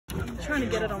trying to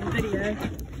get it on video.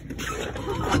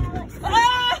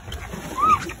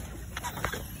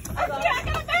 I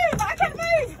gotta move! I gotta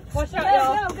move! Watch out,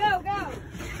 y'all. Go!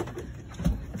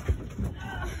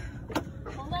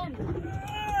 Hold on.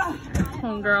 Come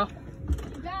on, girl.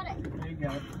 You got it. There you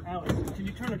go. Alex, can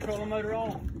you turn the trolling motor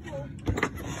off?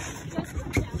 Just put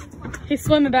it down. He's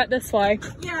swimming back this way.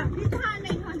 Yeah, he's behind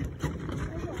me, honey.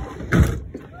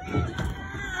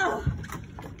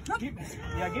 Give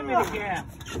me the gas.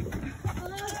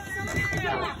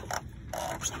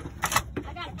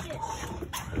 I got a fish.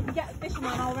 You got fishing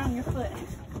line all around your foot.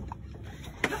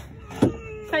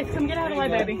 Faith, come get out of the way,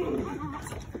 baby.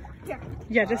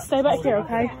 Yeah, just stay back here,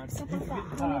 okay?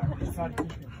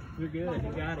 You're good.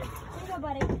 You got it. Here you go,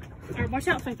 buddy. All right, watch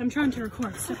out, Faith. I'm trying to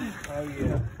record. Step in. Oh,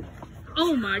 yeah.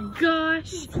 Oh my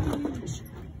gosh.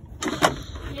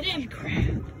 Get in.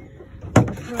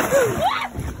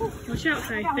 Watch out,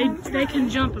 Faith. They can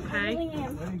jump, okay?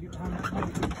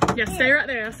 Yeah, stay right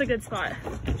there. That's a good spot.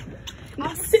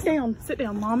 Now, sit down. Sit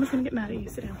down. Mama's gonna get mad at you.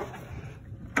 Sit down.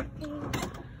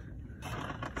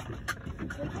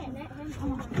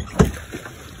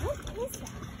 What is that?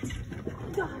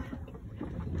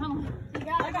 Come on. You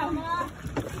got it, Mama.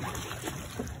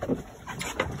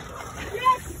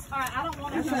 Yes! Alright, I don't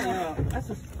want to. That's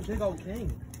a big old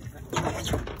king.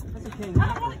 That's a king.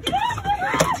 I don't want to get out of there!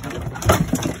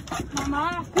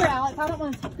 Mama, here, Alex. I don't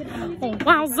want to get out of there.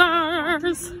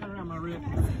 Wowzers! Turn around my rib.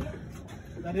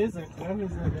 That is a daggum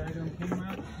king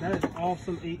mouth. That is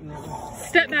awesome eating.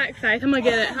 Step back, Faith. I'm gonna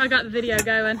get it. I got the video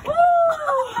going.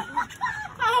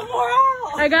 I'm more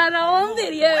out. I got it all on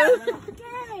video.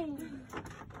 Dang.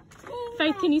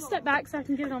 Faith, can you step back so I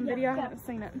can get it on video? I haven't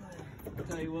seen it. I'll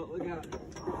tell you what we got.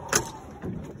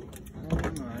 Oh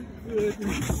my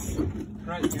goodness.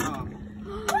 Great job.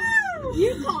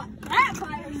 You caught that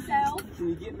by yourself. Can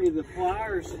you get me the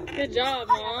pliers? Good job,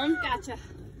 Mom. Gotcha.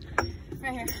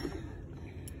 Right here.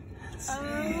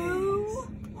 Oh.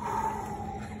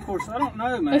 Of course, I don't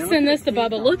know, man. Let's send this to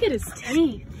Bubba. Look at his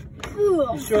teeth.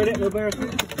 You sure that no bear? I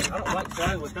don't like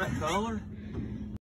that with that color.